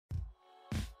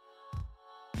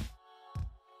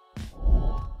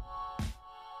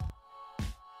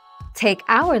Take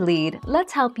our lead,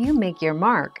 let's help you make your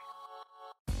mark.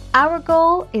 Our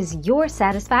goal is your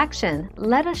satisfaction.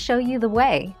 Let us show you the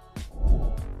way.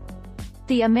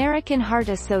 The American Heart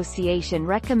Association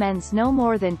recommends no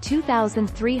more than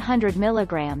 2,300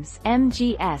 milligrams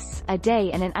 (mgs) a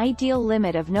day and an ideal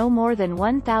limit of no more than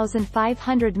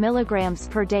 1,500 milligrams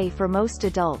per day for most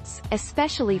adults,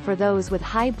 especially for those with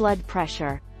high blood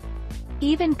pressure.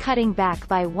 Even cutting back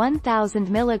by 1,000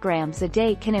 milligrams a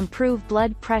day can improve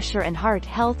blood pressure and heart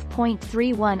health.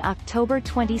 31 October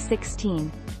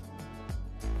 2016.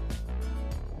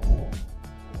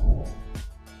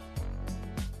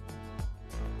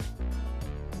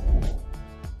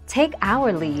 Take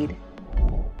our lead.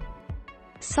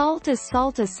 Salt is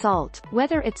salt,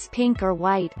 whether it's pink or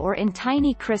white or in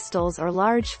tiny crystals or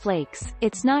large flakes,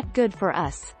 it's not good for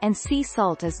us, and sea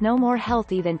salt is no more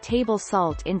healthy than table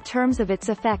salt in terms of its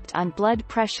effect on blood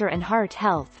pressure and heart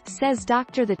health, says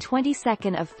Dr. the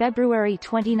 22nd of February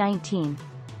 2019.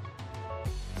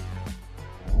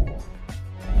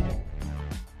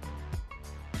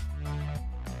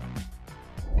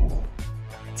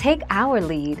 Take our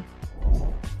lead.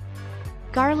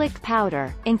 Garlic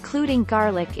powder, including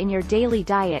garlic in your daily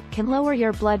diet, can lower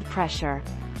your blood pressure.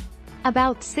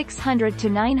 About 600 to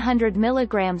 900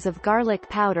 milligrams of garlic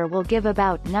powder will give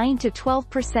about 9 to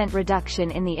 12%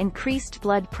 reduction in the increased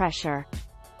blood pressure.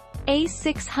 A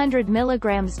 600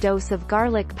 milligrams dose of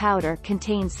garlic powder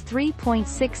contains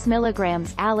 3.6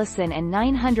 milligrams allicin and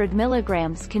 900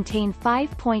 milligrams contain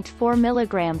 5.4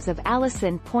 milligrams of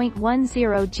allicin.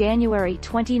 10 January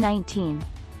 2019.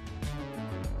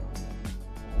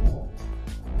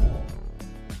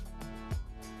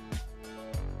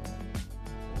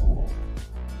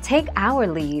 Take our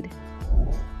lead.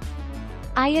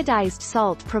 Iodized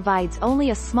salt provides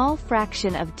only a small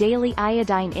fraction of daily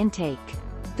iodine intake.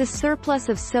 The surplus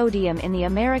of sodium in the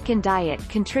American diet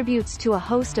contributes to a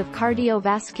host of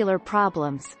cardiovascular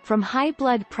problems, from high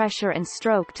blood pressure and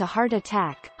stroke to heart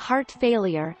attack, heart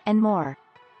failure, and more.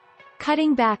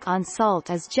 Cutting back on salt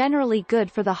is generally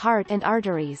good for the heart and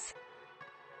arteries.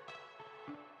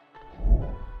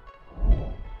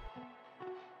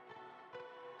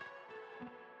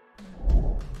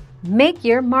 Make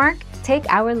your mark, take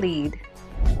our lead.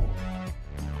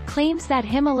 Claims that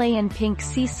Himalayan pink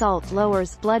sea salt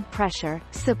lowers blood pressure,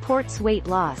 supports weight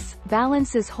loss,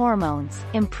 balances hormones,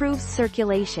 improves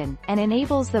circulation, and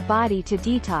enables the body to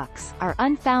detox, are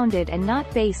unfounded and not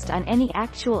based on any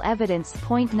actual evidence.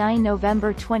 9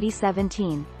 November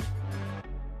 2017.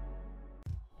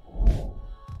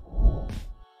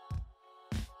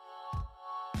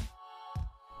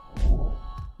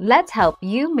 Let's help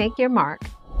you make your mark.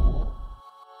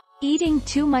 Eating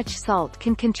too much salt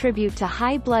can contribute to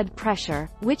high blood pressure,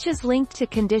 which is linked to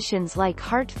conditions like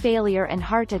heart failure and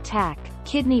heart attack,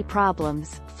 kidney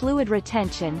problems, fluid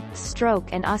retention, stroke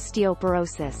and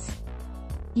osteoporosis.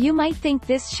 You might think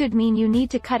this should mean you need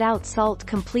to cut out salt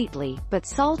completely, but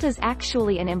salt is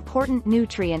actually an important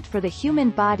nutrient for the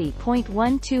human body.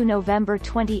 12 November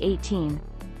 2018.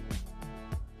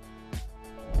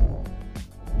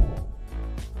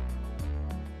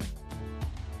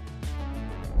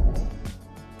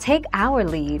 Take our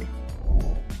lead.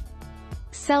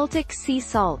 Celtic sea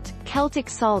salt. Celtic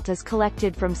salt is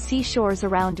collected from seashores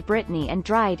around Brittany and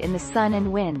dried in the sun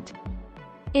and wind.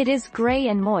 It is gray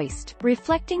and moist,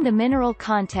 reflecting the mineral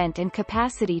content and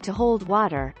capacity to hold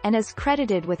water, and is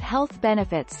credited with health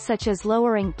benefits such as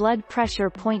lowering blood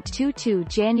pressure. 22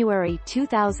 January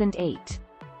 2008.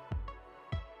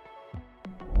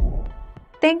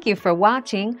 Thank you for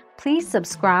watching. Please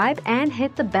subscribe and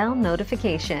hit the bell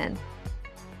notification.